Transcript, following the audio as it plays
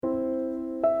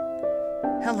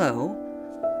Hello,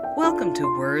 welcome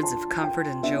to Words of Comfort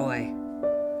and Joy.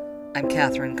 I'm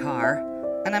Catherine Carr,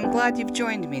 and I'm glad you've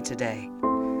joined me today.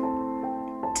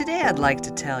 Today I'd like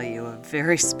to tell you a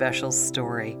very special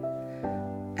story,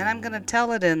 and I'm going to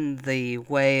tell it in the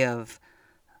way of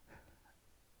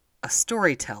a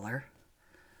storyteller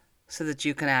so that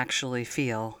you can actually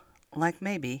feel like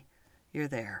maybe you're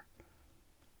there.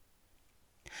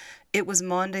 It was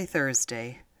Maundy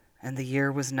Thursday, and the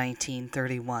year was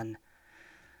 1931.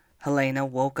 Helena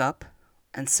woke up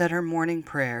and said her morning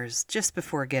prayers just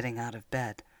before getting out of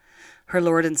bed. Her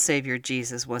Lord and Savior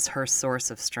Jesus was her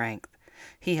source of strength.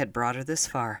 He had brought her this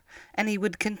far, and he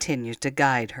would continue to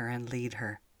guide her and lead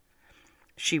her.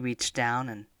 She reached down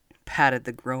and patted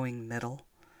the growing middle.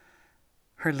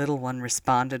 Her little one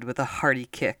responded with a hearty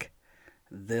kick.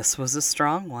 This was a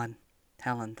strong one,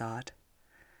 Helen thought.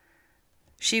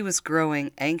 She was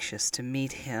growing anxious to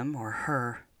meet him or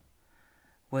her.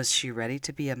 Was she ready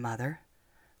to be a mother?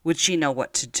 Would she know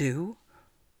what to do?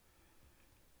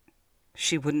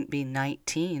 She wouldn't be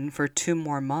 19 for 2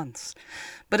 more months,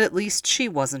 but at least she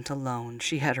wasn't alone.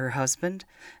 She had her husband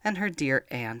and her dear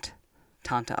aunt,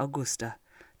 Tanta Augusta,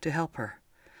 to help her.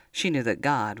 She knew that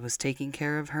God was taking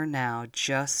care of her now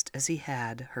just as he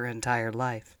had her entire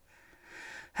life.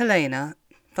 Helena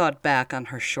thought back on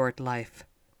her short life.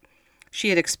 She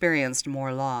had experienced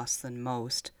more loss than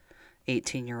most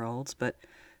 18-year-olds, but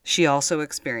she also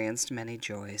experienced many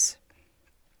joys.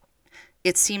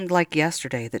 It seemed like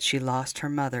yesterday that she lost her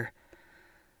mother,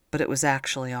 but it was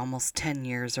actually almost 10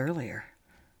 years earlier.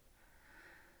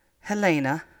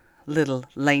 Helena, little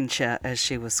Lencha as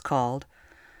she was called,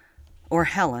 or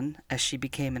Helen as she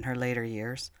became in her later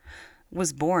years,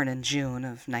 was born in June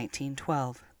of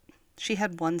 1912. She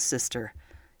had one sister,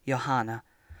 Johanna,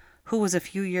 who was a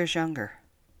few years younger.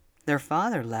 Their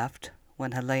father left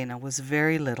when Helena was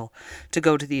very little to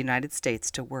go to the United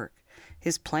States to work.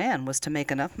 His plan was to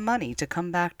make enough money to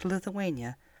come back to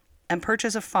Lithuania and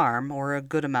purchase a farm or a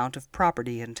good amount of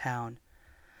property in town.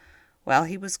 While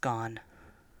he was gone,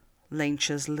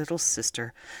 Lencha's little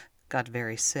sister got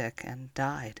very sick and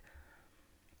died.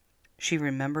 She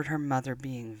remembered her mother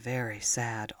being very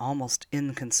sad, almost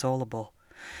inconsolable.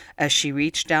 As she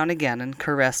reached down again and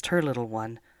caressed her little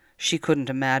one, she couldn't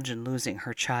imagine losing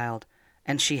her child,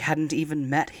 and she hadn't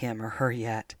even met him or her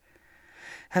yet.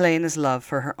 Helena's love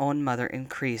for her own mother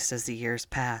increased as the years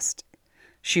passed.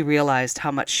 She realized how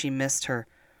much she missed her,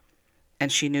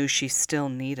 and she knew she still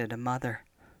needed a mother.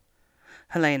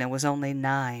 Helena was only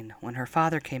 9 when her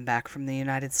father came back from the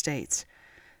United States.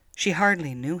 She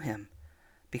hardly knew him,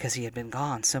 because he had been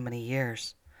gone so many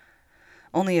years.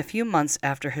 Only a few months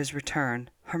after his return,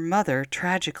 her mother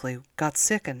tragically got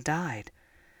sick and died,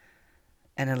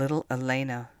 and a little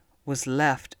Helena was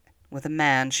left with a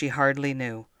man she hardly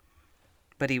knew,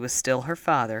 but he was still her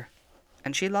father,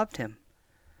 and she loved him.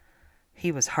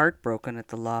 He was heartbroken at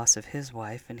the loss of his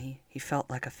wife, and he felt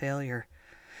like a failure.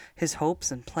 His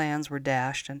hopes and plans were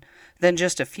dashed, and then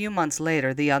just a few months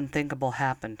later the unthinkable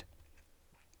happened.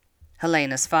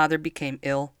 Helena's father became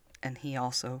ill, and he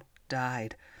also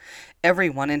died.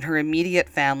 Everyone in her immediate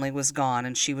family was gone,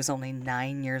 and she was only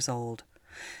 9 years old.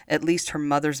 At least her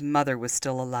mother's mother was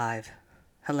still alive.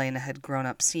 Helena had grown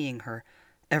up seeing her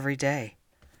every day.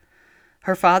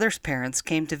 Her father's parents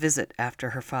came to visit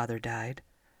after her father died.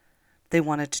 They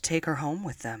wanted to take her home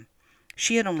with them.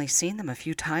 She had only seen them a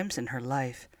few times in her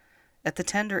life. At the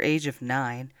tender age of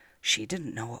 9, she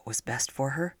didn't know what was best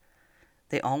for her.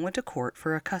 They all went to court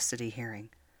for a custody hearing.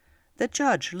 The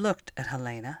judge looked at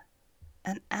Helena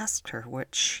and asked her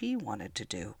what she wanted to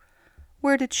do.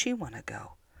 Where did she want to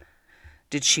go?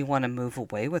 Did she want to move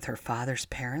away with her father's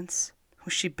parents, who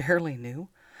she barely knew?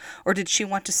 Or did she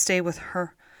want to stay with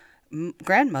her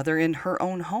grandmother in her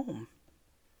own home?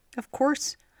 Of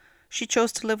course, she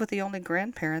chose to live with the only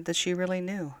grandparent that she really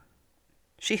knew.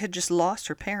 She had just lost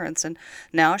her parents, and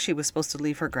now she was supposed to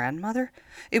leave her grandmother?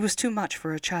 It was too much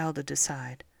for a child to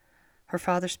decide. Her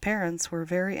father's parents were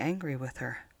very angry with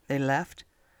her. They left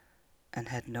and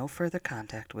had no further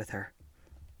contact with her.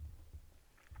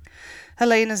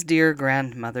 Helena's dear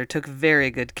grandmother took very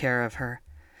good care of her.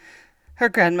 Her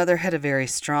grandmother had a very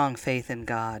strong faith in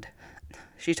God.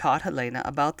 She taught Helena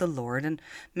about the Lord and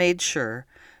made sure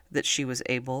that she was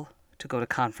able to go to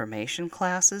confirmation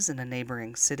classes in a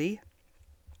neighboring city.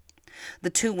 The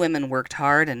 2 women worked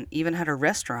hard and even had a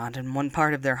restaurant in one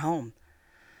part of their home.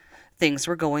 Things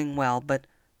were going well, but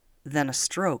then a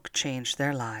stroke changed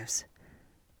their lives.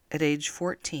 At age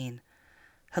 14,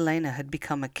 Helena had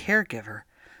become a caregiver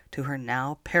to her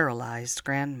now paralyzed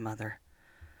grandmother.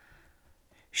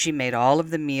 She made all of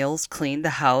the meals, cleaned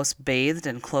the house, bathed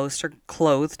and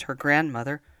clothed her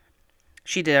grandmother.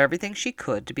 She did everything she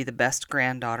could to be the best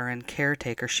granddaughter and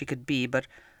caretaker she could be, but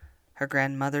her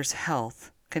grandmother's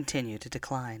health continued to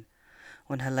decline.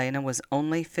 When Helena was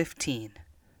only 15,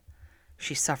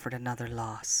 she suffered another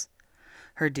loss.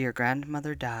 Her dear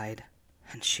grandmother died,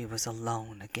 and she was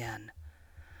alone again.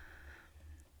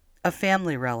 A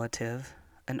family relative,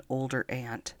 an older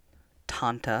aunt,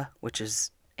 Tante, which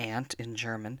is aunt in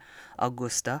German,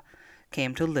 Augusta,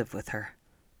 came to live with her.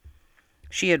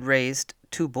 She had raised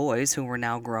 2 boys who were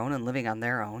now grown and living on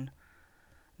their own.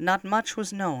 Not much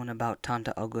was known about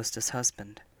Tante Augusta's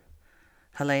husband.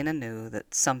 Helena knew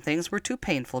that some things were too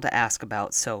painful to ask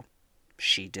about, so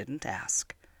she didn't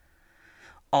ask.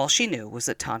 All she knew was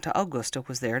that Tante Augusta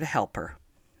was there to help her,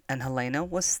 and Helena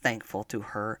was thankful to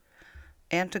her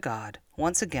and to God.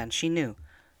 Once again she knew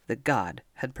that God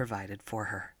had provided for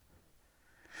her.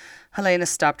 Helena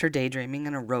stopped her daydreaming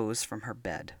and arose from her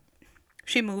bed.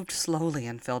 She moved slowly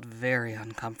and felt very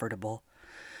uncomfortable.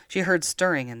 She heard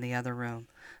stirring in the other room.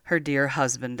 Her dear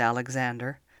husband,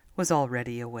 Alexander, was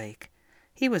already awake.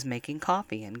 He was making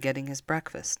coffee and getting his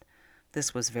breakfast.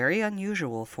 This was very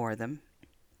unusual for them,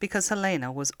 because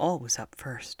Helena was always up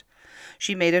first.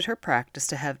 She made it her practice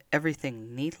to have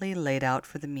everything neatly laid out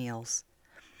for the meals.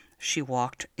 She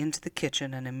walked into the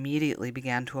kitchen and immediately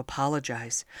began to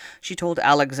apologize. She told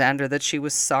Alexander that she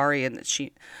was sorry and that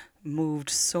she moved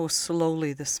so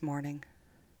slowly this morning.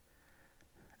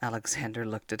 Alexander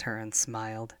looked at her and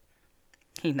smiled.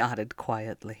 He nodded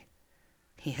quietly.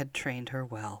 He had trained her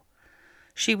well.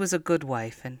 She was a good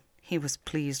wife, and he was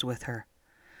pleased with her.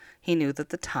 He knew that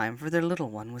the time for their little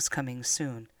one was coming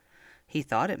soon. He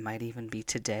thought it might even be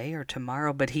today or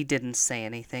tomorrow, but he didn't say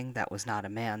anything. That was not a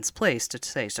man's place to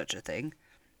say such a thing.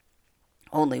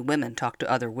 Only women talk to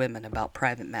other women about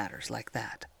private matters like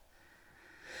that.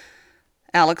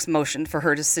 Alex motioned for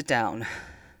her to sit down.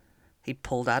 He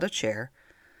pulled out a chair,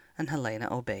 and Helena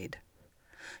obeyed.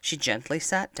 She gently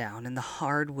sat down in the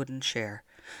hard wooden chair.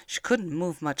 She couldn't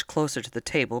move much closer to the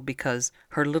table because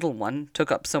her little one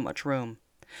took up so much room.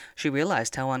 She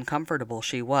realized how uncomfortable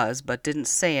she was, but didn't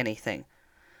say anything.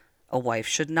 A wife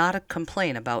should not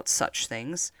complain about such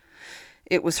things.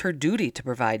 It was her duty to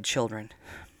provide children,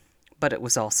 but it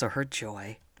was also her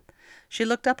joy. She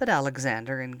looked up at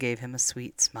Alexander and gave him a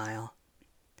sweet smile.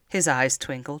 His eyes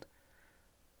twinkled,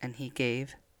 and he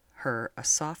gave her a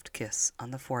soft kiss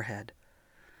on the forehead.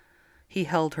 He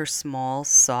held her small,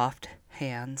 soft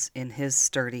hands in his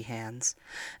sturdy hands,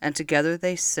 and together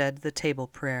they said the table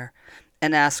prayer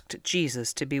and asked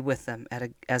Jesus to be with them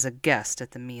as a guest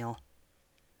at the meal.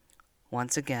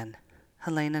 Once again,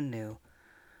 Helena knew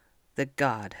that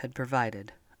God had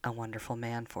provided a wonderful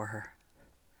man for her.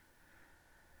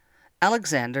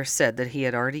 Alexander said that he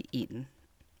had already eaten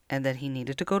and that he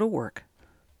needed to go to work.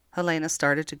 Helena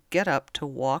started to get up to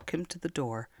walk him to the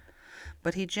door,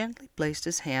 but he gently placed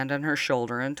his hand on her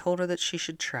shoulder and told her that she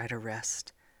should try to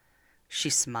rest. She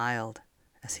smiled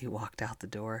as he walked out the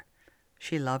door.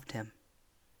 She loved him.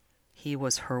 He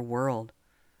was her world,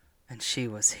 and she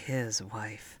was his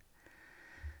wife.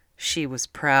 She was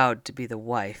proud to be the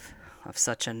wife of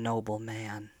such a noble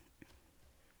man.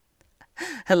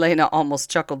 Helena almost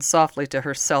chuckled softly to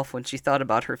herself when she thought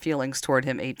about her feelings toward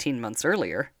him 18 months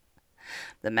earlier.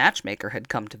 The matchmaker had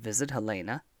come to visit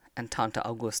Helena and Tante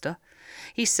Augusta.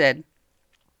 He said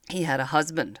he had a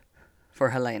husband for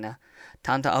Helena.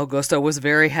 Tante Augusta was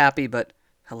very happy, but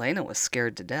Helena was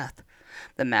scared to death.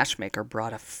 The matchmaker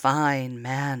brought a fine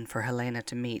man for Helena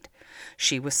to meet.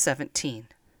 She was 17.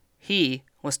 He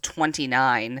was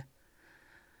 29.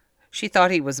 She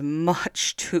thought he was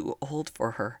much too old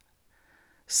for her.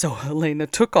 So Helena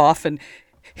took off and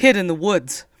hid in the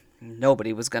woods.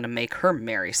 Nobody was going to make her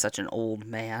marry such an old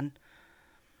man.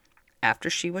 After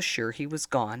she was sure he was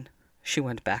gone, she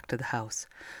went back to the house.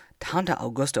 Tante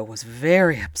Augusta was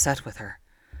very upset with her.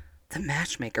 The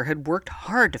matchmaker had worked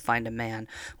hard to find a man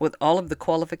with all of the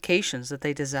qualifications that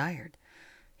they desired.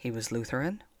 He was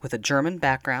Lutheran, with a German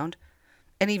background,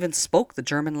 and even spoke the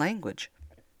German language.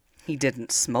 He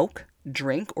didn't smoke,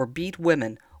 drink, or beat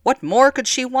women. What more could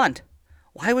she want?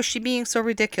 Why was she being so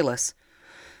ridiculous?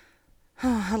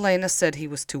 Helena said he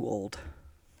was too old.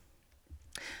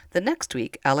 The next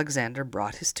week, Alexander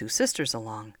brought his 2 sisters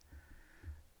along.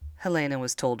 Helena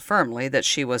was told firmly that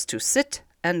she was to sit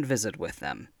and visit with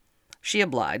them. She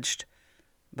obliged,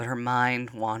 but her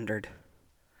mind wandered.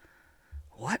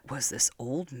 What was this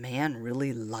old man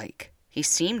really like? He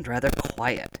seemed rather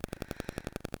quiet.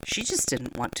 She just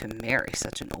didn't want to marry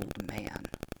such an old man.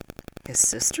 His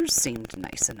sisters seemed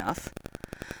nice enough.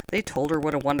 They told her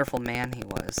what a wonderful man he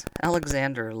was.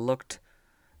 Alexander looked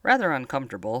rather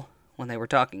uncomfortable when they were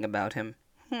talking about him.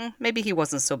 Maybe he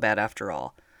wasn't so bad after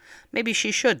all. Maybe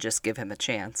she should just give him a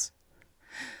chance.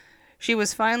 She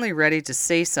was finally ready to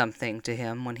say something to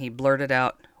him when he blurted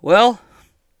out, "Well,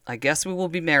 I guess we will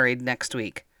be married next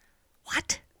week."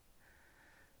 What?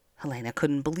 Helena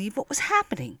couldn't believe what was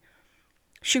happening.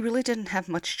 She really didn't have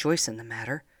much choice in the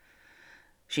matter.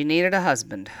 She needed a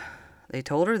husband. They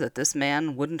told her that this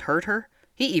man wouldn't hurt her.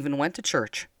 He even went to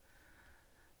church.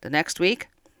 The next week,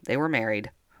 they were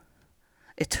married.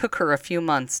 It took her a few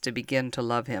months to begin to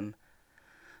love him,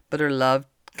 but her love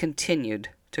continued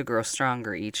to grow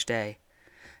stronger each day.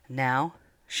 Now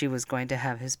she was going to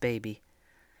have his baby.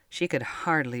 She could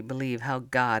hardly believe how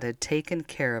God had taken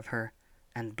care of her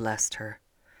and blessed her.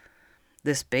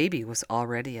 This baby was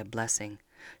already a blessing.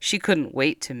 She couldn't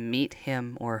wait to meet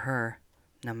him or her,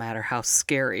 no matter how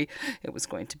scary it was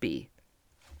going to be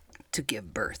to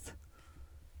give birth.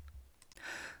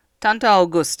 Tanta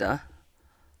Augusta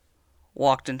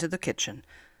walked into the kitchen.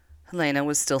 Helena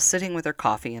was still sitting with her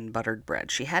coffee and buttered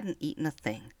bread. She hadn't eaten a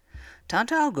thing.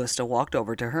 Tanta Augusta walked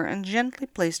over to her and gently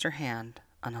placed her hand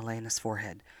on Helena's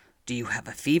forehead. "Do you have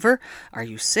a fever? Are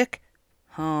you sick?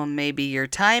 Oh, maybe your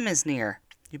time is near.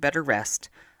 You better rest.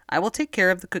 I will take care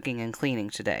of the cooking and cleaning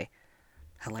today."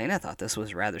 Helena thought this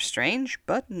was rather strange,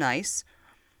 but nice.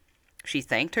 She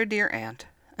thanked her dear aunt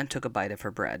and took a bite of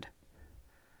her bread.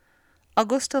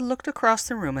 Augusta looked across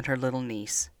the room at her little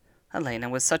niece. Helena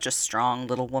was such a strong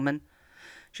little woman.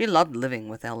 She loved living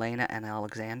with Helena and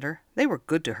Alexander. They were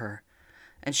good to her,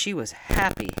 and she was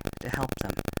happy to help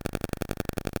them.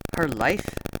 Her life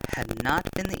had not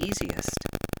been the easiest,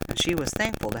 and she was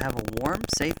thankful to have a warm,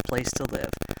 safe place to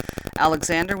live.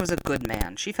 Alexander was a good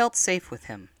man. She felt safe with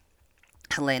him.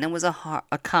 Helena was a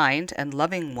kind and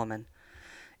loving woman.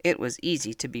 It was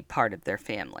easy to be part of their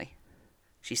family.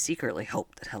 She secretly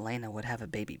hoped that Helena would have a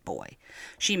baby boy.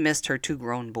 She missed her 2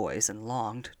 grown boys and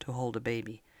longed to hold a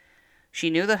baby. She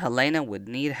knew that Helena would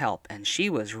need help, and she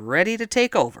was ready to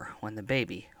take over when the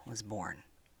baby was born.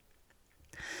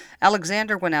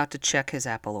 Alexander went out to check his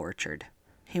apple orchard.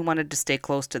 He wanted to stay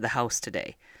close to the house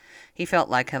today. He felt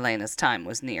like Helena's time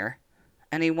was near,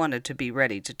 and he wanted to be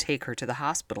ready to take her to the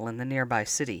hospital in the nearby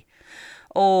city.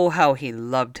 Oh, how he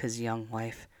loved his young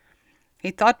wife. He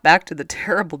thought back to the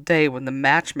terrible day when the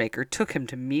matchmaker took him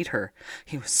to meet her.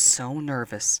 He was so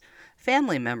nervous.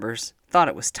 Family members thought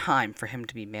it was time for him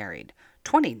to be married.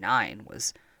 29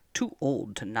 was too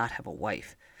old to not have a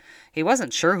wife. He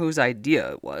wasn't sure whose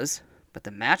idea it was, but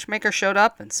the matchmaker showed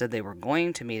up and said they were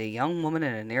going to meet a young woman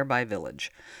in a nearby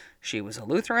village. She was a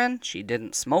Lutheran, she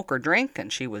didn't smoke or drink,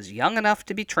 and she was young enough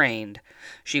to be trained.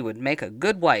 She would make a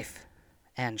good wife,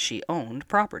 and she owned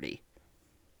property.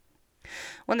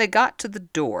 When they got to the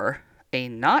door, a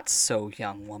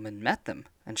not-so-young woman met them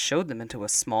and showed them into a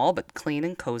small but clean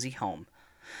and cozy home.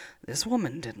 This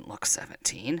woman didn't look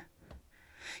 17.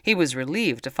 He was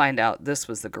relieved to find out this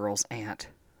was the girl's aunt.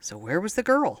 So where was the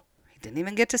girl? He didn't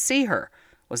even get to see her.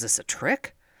 Was this a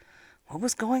trick? What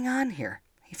was going on here?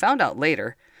 He found out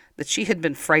later that she had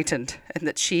been frightened and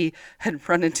that she had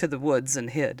run into the woods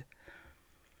and hid.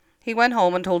 He went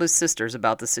home and told his sisters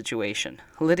about the situation.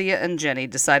 Lydia and Jenny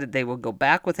decided they would go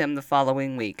back with him the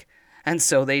following week, and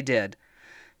so they did.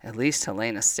 At least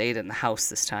Helena stayed in the house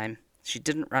this time. She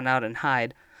didn't run out and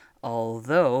hide,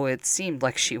 although it seemed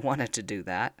like she wanted to do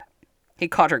that. He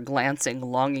caught her glancing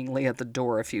longingly at the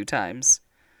door a few times.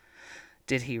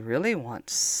 Did he really want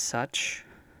such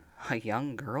a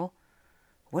young girl?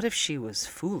 What if she was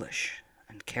foolish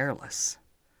and careless?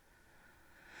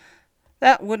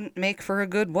 That wouldn't make for a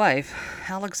good wife.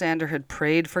 Alexander had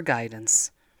prayed for guidance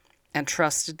and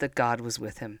trusted that God was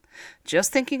with him.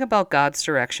 Just thinking about God's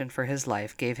direction for his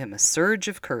life gave him a surge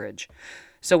of courage.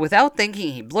 So without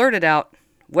thinking, he blurted out,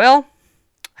 "Well,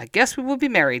 I guess we will be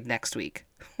married next week."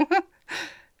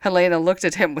 Helena looked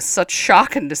at him with such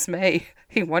shock and dismay.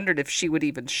 He wondered if she would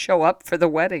even show up for the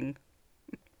wedding.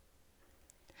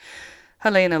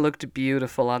 Helena looked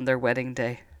beautiful on their wedding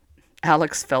day.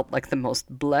 Alex felt like the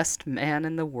most blessed man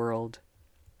in the world.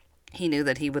 He knew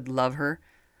that he would love her,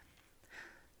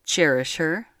 cherish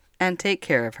her, and take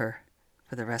care of her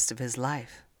for the rest of his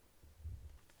life.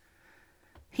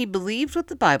 He believed what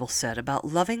the Bible said about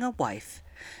loving a wife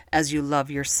as you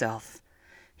love yourself.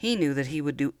 He knew that he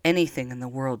would do anything in the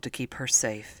world to keep her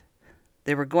safe.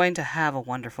 They were going to have a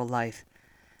wonderful life.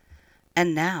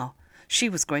 And now she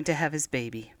was going to have his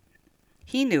baby.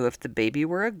 He knew if the baby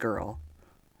were a girl,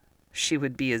 she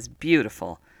would be as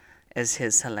beautiful as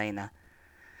his Helena.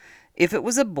 If it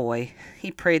was a boy,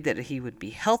 he prayed that he would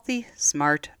be healthy,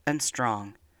 smart, and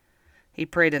strong. He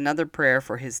prayed another prayer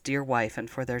for his dear wife and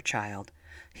for their child.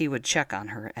 He would check on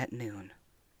her at noon.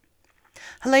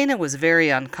 Helena was very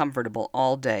uncomfortable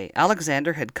all day.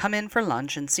 Alexander had come in for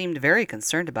lunch and seemed very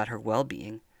concerned about her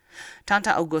well-being.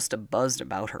 Tanta Augusta buzzed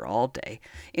about her all day,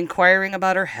 inquiring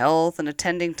about her health and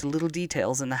attending to little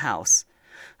details in the house.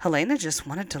 Helena just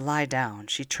wanted to lie down.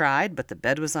 She tried, but the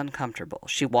bed was uncomfortable.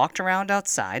 She walked around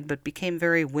outside, but became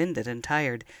very winded and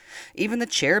tired. Even the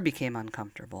chair became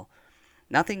uncomfortable.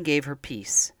 Nothing gave her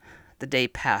peace. The day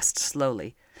passed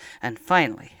slowly, and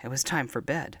finally it was time for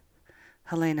bed.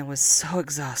 Helena was so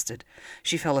exhausted,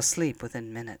 she fell asleep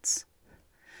within minutes.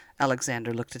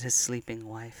 Alexander looked at his sleeping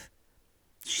wife.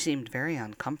 She seemed very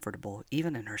uncomfortable,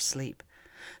 even in her sleep.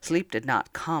 Sleep did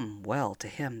not come well to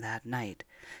him that night.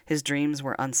 His dreams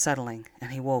were unsettling,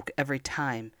 and he woke every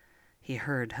time he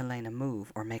heard Helena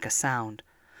move or make a sound.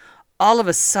 All of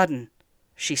a sudden,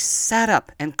 she sat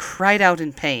up and cried out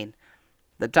in pain.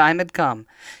 The time had come.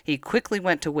 He quickly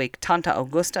went to wake Tanta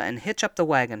Augusta and hitch up the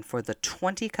wagon for the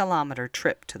 20-kilometer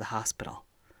trip to the hospital.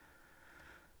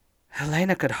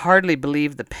 Helena could hardly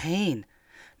believe the pain.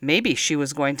 Maybe she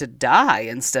was going to die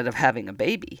instead of having a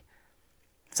baby.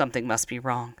 Something must be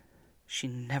wrong. She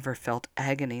never felt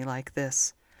agony like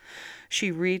this.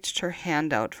 She reached her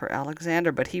hand out for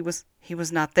Alexander, but he was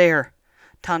not there.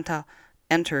 Tanta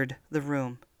entered the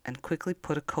room and quickly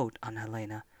put a coat on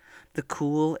Helena. The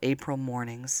cool April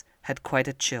mornings had quite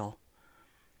a chill.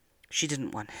 She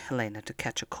didn't want Helena to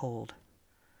catch a cold.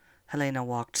 Helena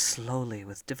walked slowly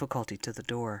with difficulty to the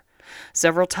door.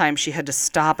 Several times she had to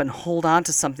stop and hold on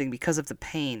to something because of the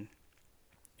pain.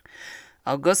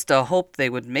 Augusta hoped they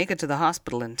would make it to the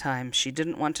hospital in time. She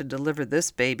didn't want to deliver this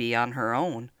baby on her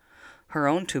own. Her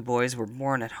own 2 boys were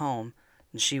born at home,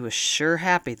 and she was sure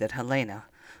happy that Helena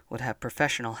would have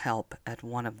professional help at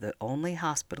one of the only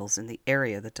hospitals in the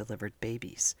area that delivered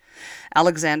babies.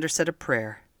 Alexander said a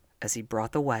prayer as he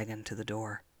brought the wagon to the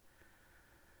door.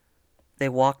 They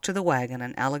walked to the wagon,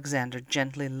 and Alexander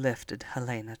gently lifted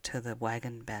Helena to the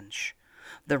wagon bench.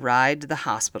 The ride to the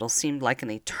hospital seemed like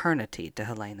an eternity to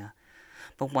Helena.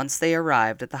 But once they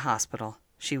arrived at the hospital,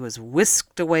 she was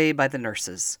whisked away by the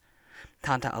nurses.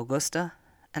 Tanta Augusta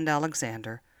and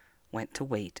Alexander went to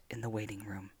wait in the waiting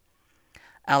room.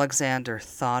 Alexander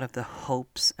thought of the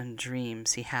hopes and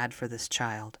dreams he had for this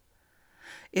child.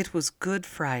 It was Good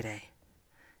Friday,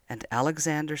 and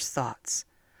Alexander's thoughts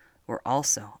were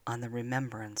also on the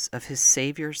remembrance of his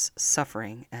Savior's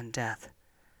suffering and death.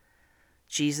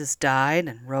 Jesus died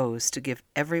and rose to give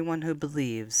everyone who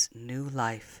believes new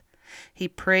life. He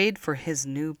prayed for his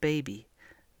new baby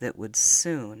that would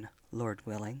soon, Lord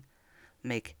willing,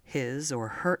 make his or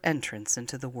her entrance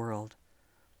into the world.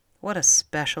 What a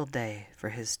special day for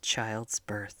his child's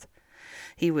birth.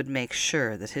 He would make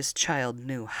sure that his child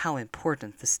knew how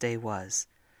important this day was,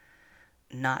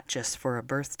 not just for a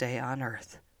birthday on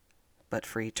earth, but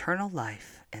for eternal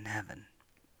life in heaven.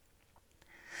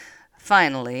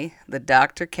 Finally, the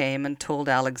doctor came and told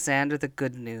Alexander the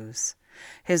good news.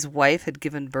 His wife had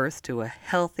given birth to a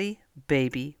healthy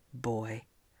baby boy.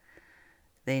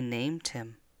 They named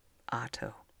him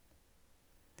Otto.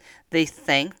 They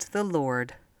thanked the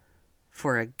Lord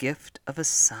for a gift of a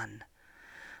son.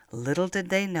 Little did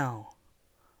they know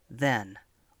then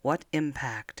what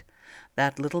impact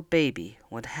that little baby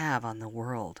would have on the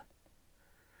world.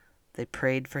 They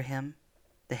prayed for him,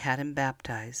 they had him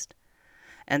baptized,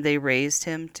 and they raised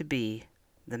him to be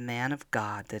the man of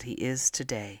God that he is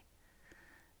today.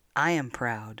 I am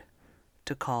proud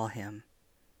to call him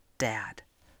Dad.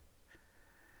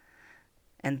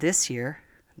 And this year,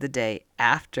 the day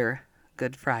after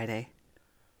Good Friday,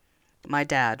 my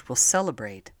dad will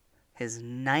celebrate his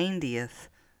 90th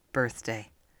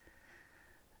birthday.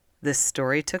 This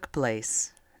story took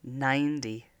place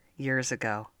 90 years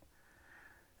ago.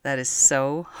 That is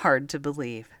so hard to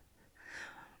believe.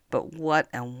 But what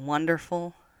a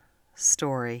wonderful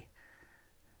story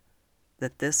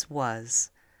that this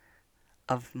was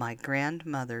of my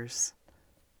grandmother's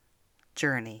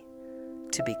journey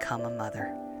to become a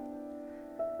mother.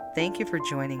 Thank you for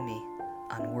joining me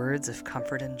on Words of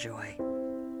Comfort and Joy.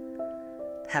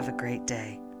 Have a great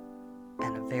day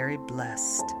and a very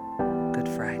blessed Good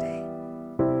Friday.